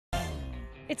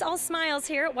It's all smiles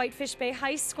here at Whitefish Bay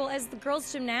High School as the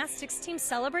girls' gymnastics team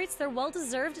celebrates their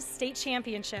well-deserved state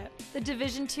championship. The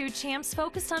Division II champs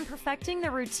focused on perfecting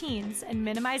their routines and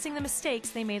minimizing the mistakes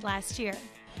they made last year.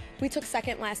 We took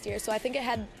second last year, so I think it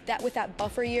had that with that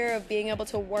buffer year of being able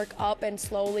to work up and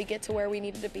slowly get to where we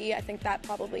needed to be. I think that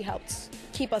probably helped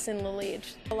keep us in the lead.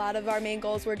 A lot of our main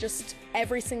goals were just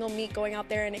every single meet going out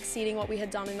there and exceeding what we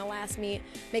had done in the last meet,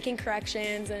 making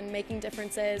corrections and making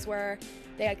differences where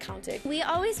they had counted. We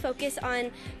always focus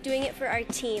on doing it for our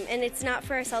team, and it's not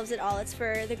for ourselves at all. It's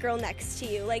for the girl next to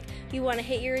you. Like, you want to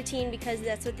hit your routine because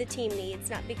that's what the team needs,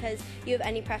 not because you have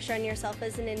any pressure on yourself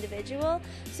as an individual.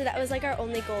 So that was like our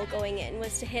only goal going in,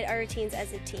 was to hit our routines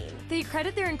as a team. They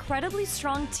credit their incredibly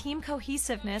strong team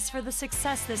cohesiveness for the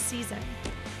success this season.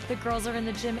 The girls are in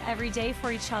the gym every day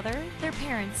for each other, their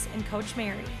parents, and Coach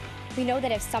Mary. We know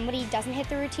that if somebody doesn't hit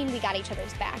the routine, we got each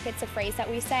other's back. It's a phrase that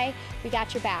we say, we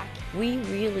got your back. We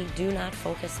really do not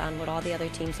focus on what all the other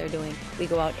teams are doing. We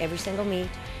go out every single meet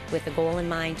with the goal in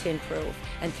mind to improve.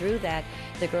 And through that,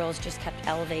 the girls just kept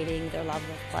elevating their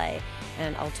level of play.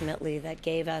 And ultimately, that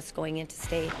gave us, going into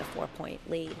state, a 4-point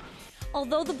lead.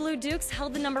 Although the Blue Dukes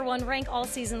held the #1 rank all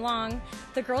season long,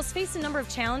 the girls faced a number of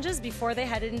challenges before they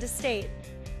headed into state.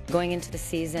 Going into the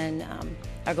season,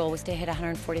 our goal was to hit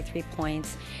 143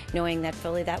 points, knowing that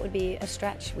fully that would be a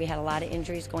stretch. We had a lot of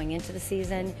injuries going into the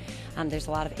season. There's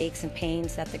a lot of aches and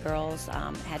pains that the girls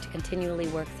had to continually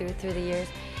work through the years,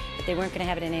 but they weren't going to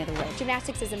have it any other way.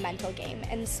 Gymnastics is a mental game,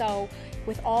 and so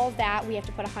with all of that, we have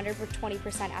to put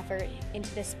 120% effort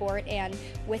into this sport, and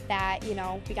with that, you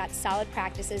know, we got solid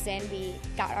practices in, we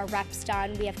got our reps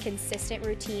done, we have consistent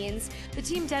routines. The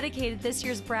team dedicated this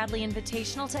year's Bradley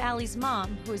Invitational to Allie's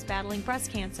mom, who is battling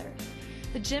breast cancer.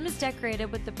 The gym is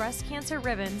decorated with the breast cancer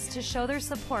ribbons to show their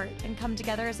support and come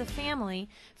together as a family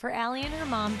for Allie and her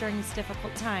mom during this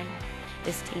difficult time.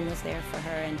 This team was there for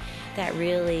her, and that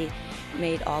really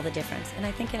made all the difference. And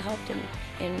I think it helped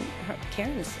in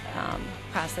Karen's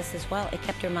process as well. It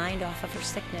kept her mind off of her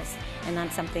sickness and on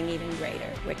something even greater,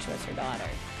 which was her daughter.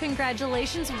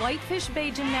 Congratulations, Whitefish Bay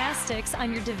Gymnastics,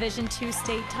 on your Division II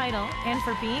state title and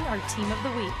for being our Team of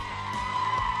the Week.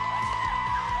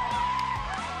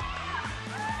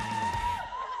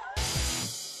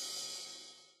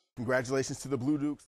 Congratulations to the Blue Dukes.